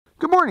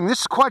Good morning,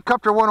 this is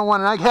Quadcopter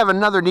 101 and I have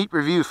another neat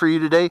review for you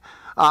today.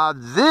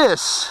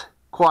 This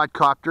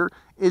quadcopter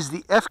is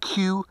the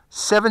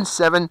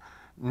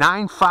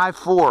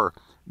FQ777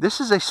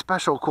 This is a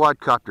special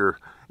quadcopter.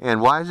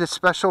 And why is it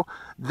special?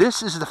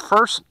 This is the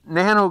first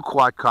nano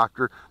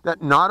quadcopter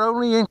that not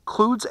only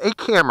includes a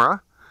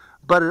camera,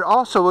 but it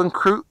also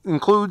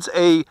includes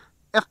a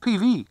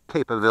FPV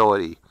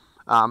capability.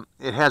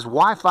 It has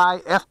Wi-Fi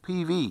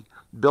FPV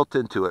built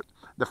into it.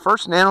 The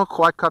first nano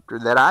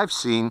quadcopter that I've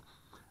seen,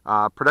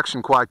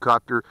 production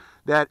quadcopter,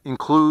 that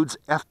includes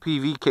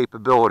FPV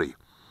capability.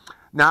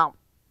 Now,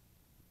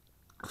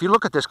 if you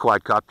look at this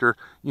quadcopter,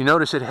 you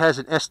notice it has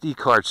an SD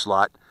card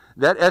slot.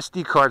 That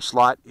SD card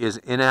slot is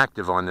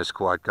inactive on this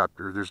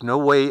quadcopter. There's no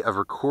way of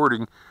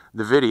recording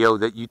the video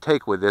that you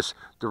take with this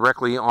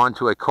directly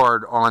onto a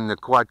card on the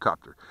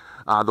quadcopter.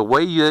 The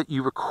way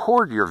you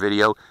record your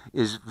video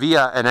is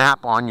via an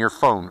app on your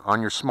phone, on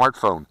your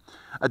smartphone.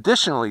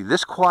 Additionally,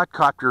 this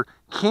quadcopter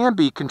can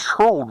be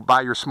controlled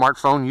by your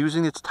smartphone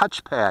using its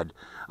touchpad.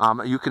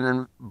 You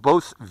can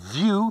both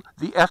view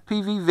the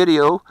FPV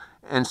video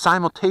and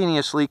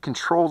simultaneously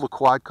control the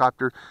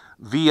quadcopter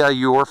via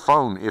your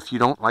phone if you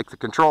don't like the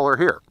controller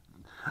here.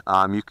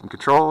 You can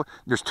control,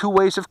 there's two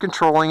ways of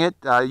controlling it,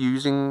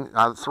 using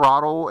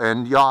throttle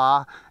and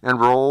yaw and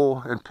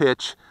roll and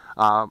pitch.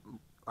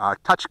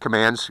 Touch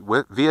commands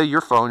via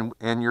your phone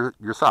and your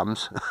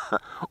thumbs,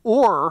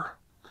 or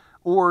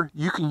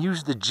you can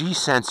use the G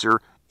sensor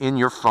in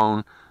your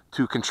phone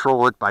to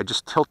control it by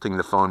just tilting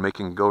the phone,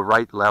 making it go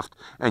right, left,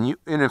 and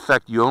in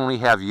effect you only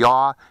have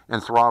yaw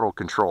and throttle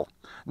control.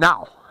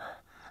 Now,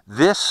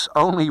 this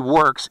only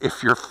works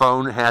if your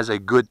phone has a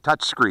good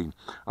touch screen.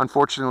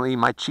 Unfortunately,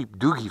 my cheap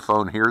doogie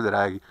phone here that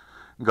I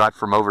got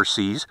from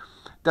overseas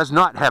does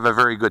not have a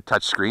very good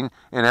touch screen,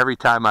 and every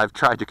time I've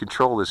tried to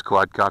control this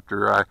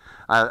quadcopter,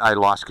 I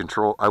lost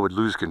control. I would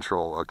lose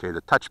control. Okay,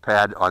 the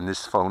touchpad on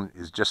this phone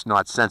is just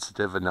not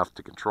sensitive enough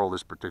to control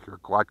this particular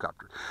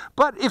quadcopter.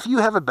 But if you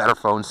have a better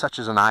phone, such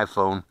as an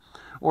iPhone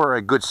or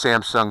a good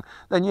Samsung,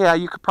 then yeah,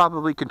 you could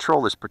probably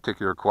control this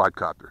particular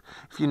quadcopter.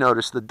 If you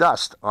notice the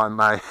dust on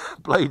my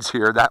blades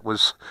here, that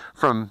was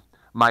from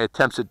my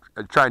attempts at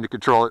trying to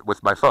control it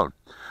with my phone.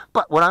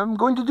 But what I'm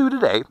going to do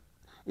today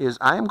is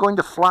I am going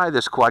to fly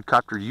this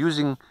quadcopter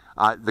using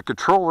the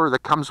controller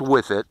that comes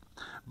with it,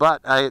 but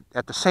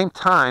at the same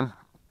time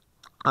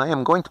I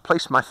am going to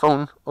place my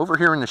phone over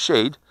here in the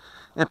shade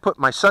and put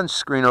my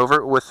sunscreen over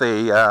it with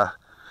a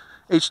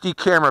HD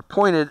camera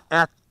pointed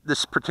at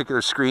this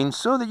particular screen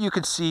so that you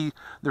can see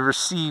the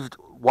received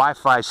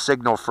Wi-Fi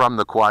signal from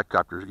the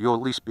quadcopter. You'll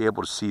at least be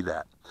able to see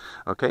that.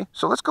 Okay,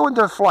 so let's go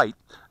into a flight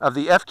of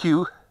the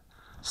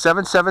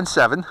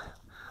FQ777.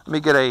 Let me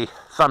get a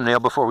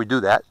thumbnail before we do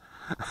that.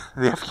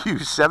 The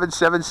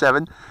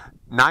FQ777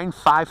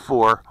 Wi-Fi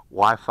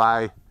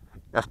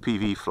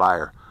FPV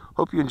flyer.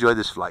 Hope you enjoy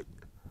this flight.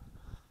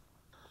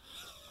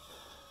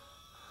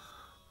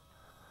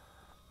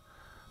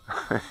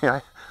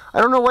 I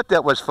don't know what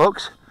that was,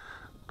 folks,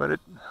 but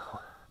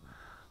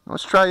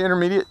let's try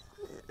intermediate.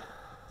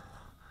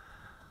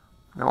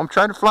 Now I'm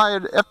trying to fly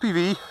an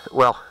FPV,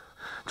 well,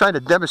 trying to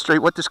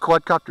demonstrate what this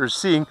quadcopter is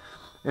seeing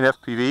in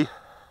FPV.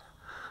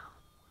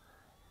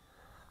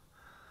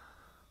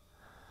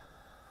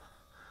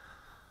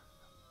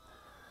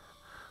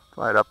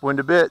 Fly it upwind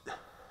a bit.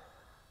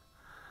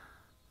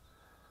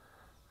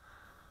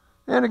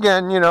 And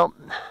again, you know,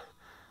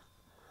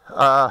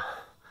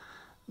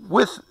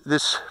 with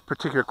this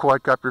particular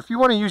quadcopter, if you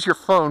want to use your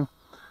phone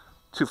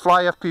to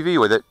fly FPV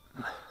with it,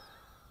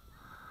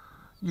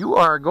 you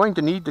are going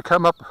to need to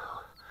come up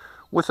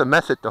with a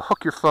method to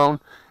hook your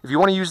phone. If you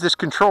want to use this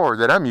controller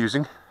that I'm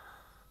using,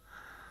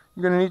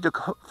 you're going to need to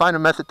find a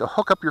method to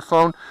hook up your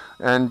phone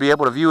and be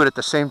able to view it at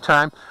the same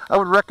time. I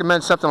would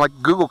recommend something like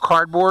Google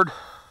Cardboard.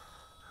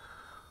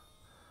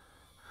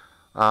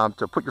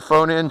 To put your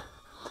phone in,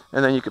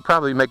 and then you could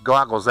probably make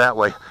goggles that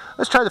way.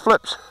 Let's try the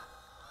flips.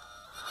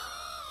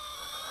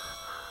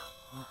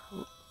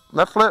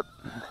 Left flip,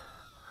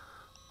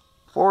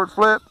 forward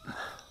flip,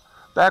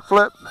 back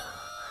flip.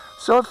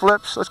 So it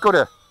flips. Let's go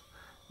to,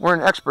 we're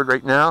an expert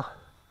right now.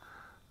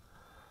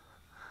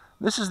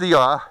 This is the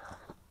yaw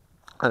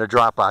and a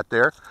drop out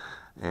there,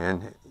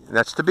 and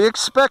that's to be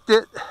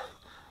expected.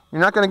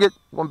 You're not going to get,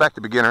 going back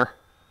to beginner,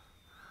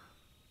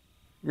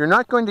 you're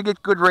not going to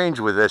get good range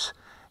with this.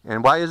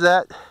 And why is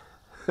that?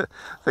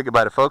 Think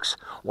about it, folks.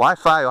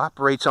 Wi-Fi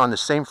operates on the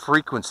same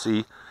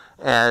frequency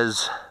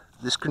as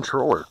this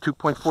controller,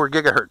 2.4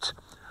 gigahertz.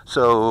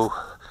 So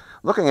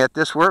looking at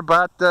this, we're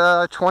about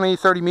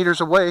 20-30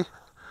 meters away,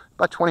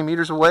 about 20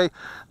 meters away.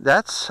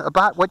 That's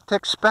about what to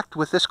expect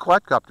with this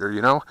quadcopter,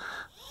 you know.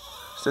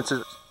 Since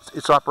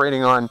it's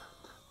operating on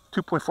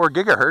 2.4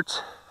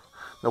 gigahertz,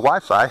 the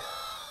Wi-Fi,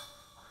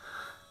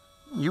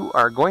 you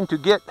are going to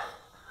get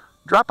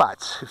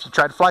dropouts if you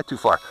try to fly too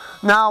far.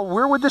 Now,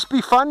 where would this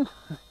be fun?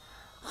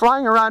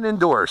 Flying around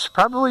indoors,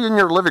 probably in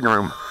your living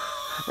room.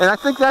 And I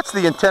think that's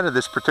the intent of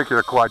this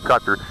particular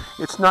quadcopter.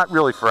 It's not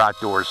really for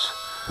outdoors.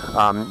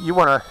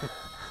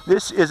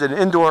 This is an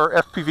indoor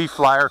FPV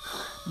flyer.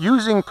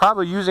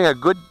 probably using a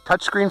good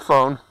touchscreen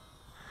phone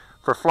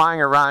for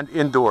flying around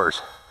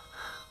indoors.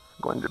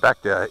 Going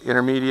back to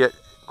intermediate,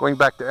 going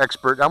back to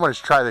expert. I'm going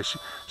to try to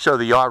show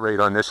the yaw rate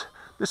on this.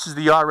 This is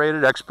the yaw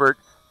rated expert,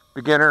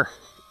 beginner,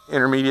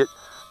 intermediate,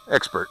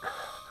 expert.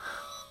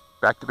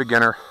 Back to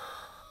beginner.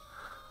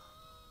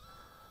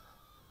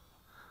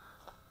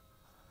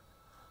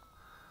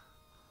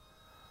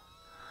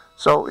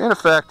 So in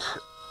effect,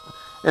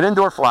 an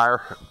indoor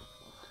flyer,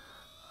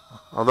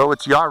 although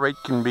its yaw rate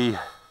can be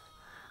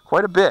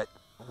quite a bit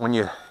when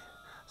you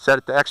set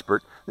it to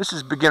expert, this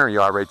is beginner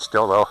yaw rate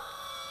still though.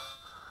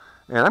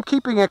 And I'm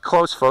keeping it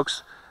close,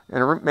 folks.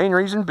 And the main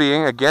reason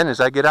being, again, as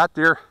I get out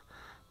there,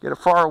 get it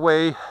far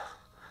away,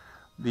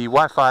 the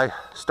Wi-Fi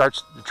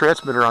starts, the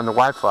transmitter on the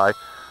Wi-Fi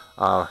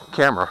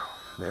camera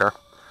there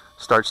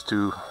starts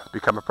to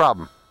become a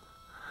problem.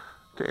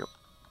 Okay,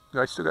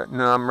 I still got,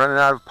 no, I'm running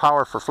out of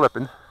power for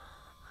flipping.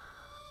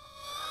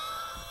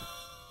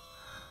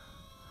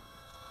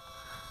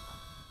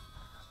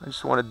 I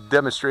just want to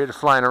demonstrate it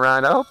flying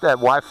around. I hope that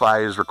Wi-Fi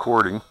is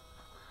recording.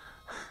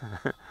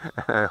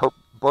 I hope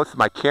both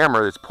my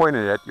camera that's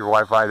pointed at your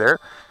Wi-Fi there,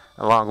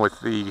 along with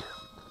the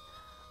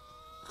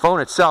phone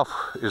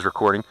itself, is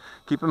recording.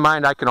 Keep in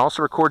mind, I can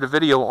also record the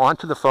video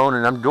onto the phone,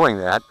 and I'm doing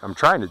that. I'm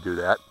trying to do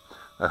that.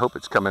 I hope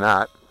it's coming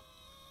out.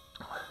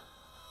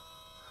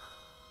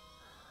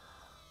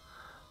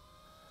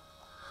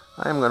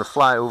 I am going to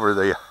fly over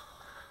the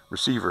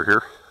receiver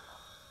here.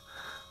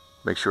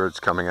 Make sure it's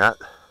coming out.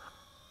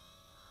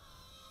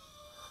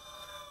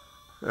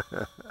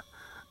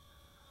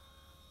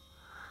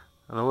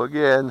 Hello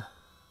again.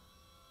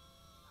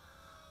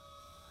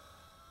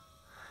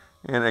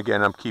 And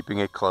again, I'm keeping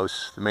it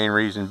close. The main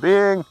reason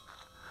being,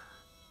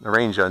 the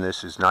range on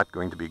this is not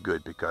going to be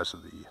good because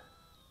of the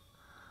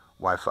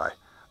Wi-Fi.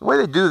 The way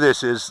they do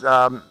this is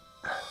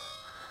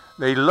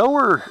they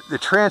lower the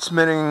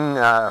transmitting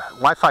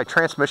Wi-Fi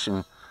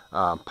transmission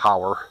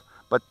power,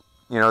 but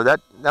you know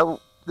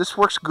this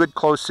works good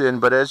close in.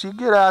 But as you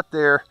get out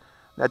there,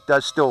 that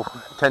does still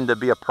tend to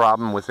be a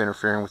problem with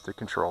interfering with the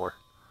controller.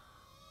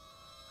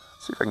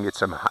 Let's see if I can get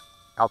some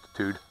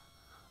altitude.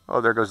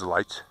 Oh, there goes the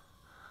lights.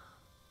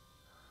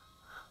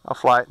 I'll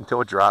fly it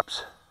until it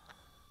drops.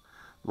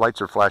 The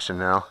lights are flashing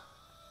now.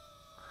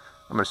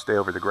 I'm going to stay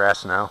over the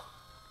grass now.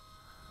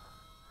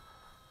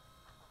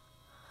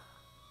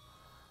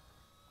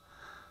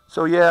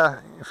 So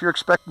yeah, if you're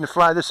expecting to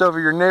fly this over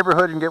your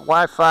neighborhood and get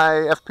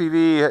Wi-Fi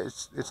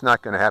FPV, it's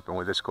not going to happen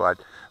with this quad.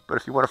 But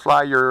if you want to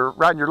fly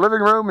right in your living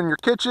room and your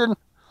kitchen,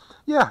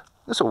 yeah,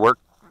 this will work.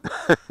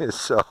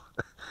 So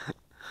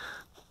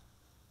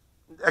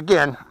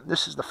again,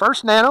 this is the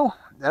first Nano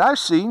that I've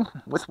seen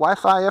with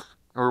Wi-Fi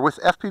with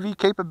FPV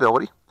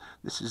capability.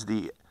 This is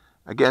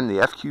again the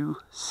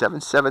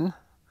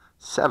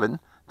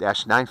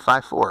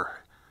FQ777-954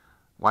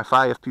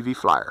 Wi-Fi FPV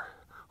flyer.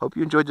 Hope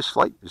you enjoyed this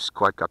flight. This is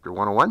Quadcopter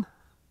 101,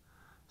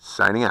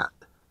 signing out.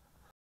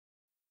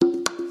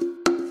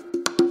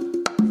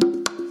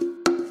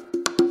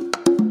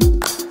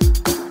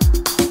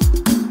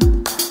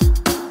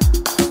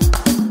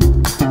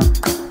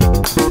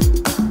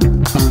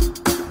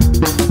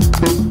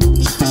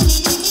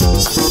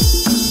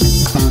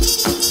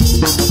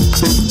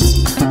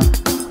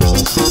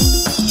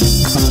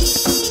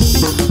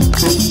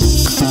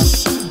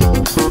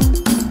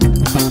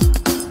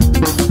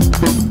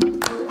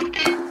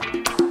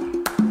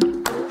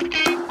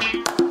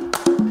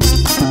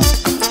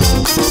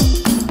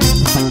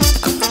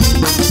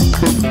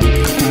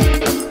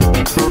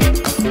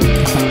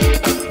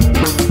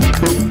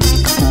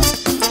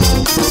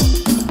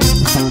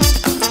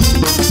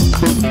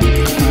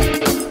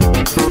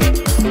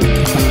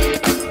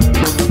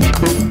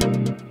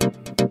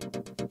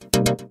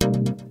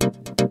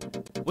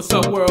 What's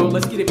up, world?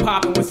 Let's get it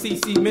poppin' with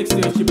CC Mixer.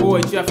 It's your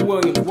boy Jeff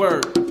Williams.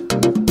 Word.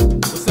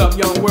 What's up,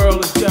 young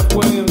world? It's Jeff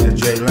Williams. And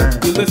Jay Lang.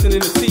 You're listening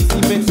to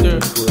CC Mixer.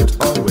 Where it's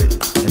always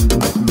in the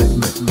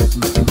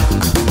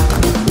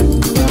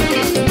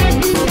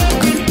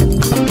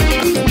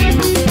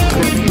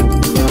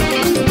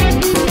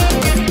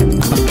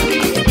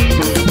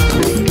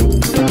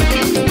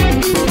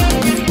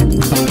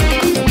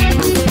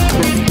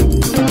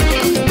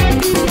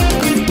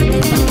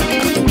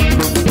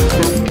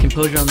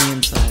Composure on the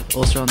inside,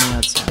 ulcer on the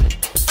outside.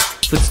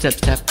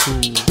 Footsteps tap cool.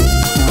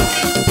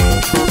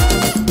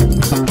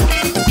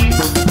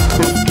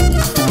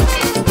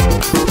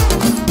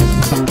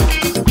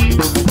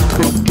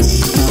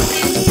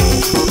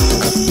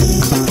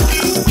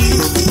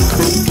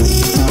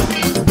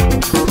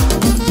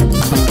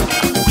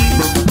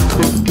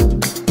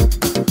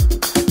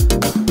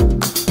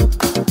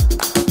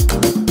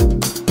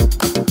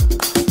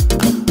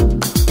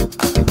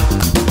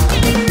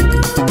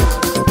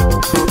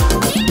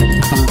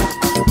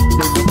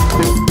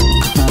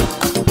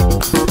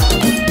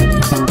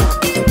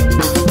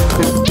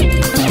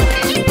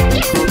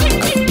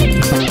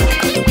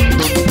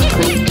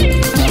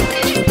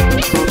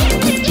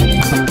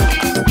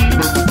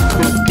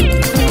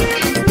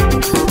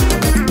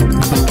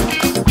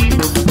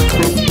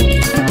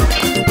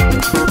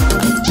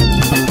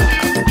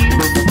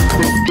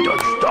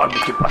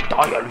 mettez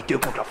bataille à lutter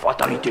contre la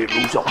fatalité.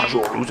 Loser un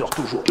jour, loser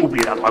toujours.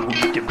 Oubliez la drague,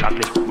 oubliez tes blagues,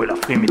 laisse tomber la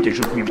frime et tes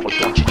jeux de mime,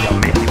 retourne chez ta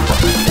mère.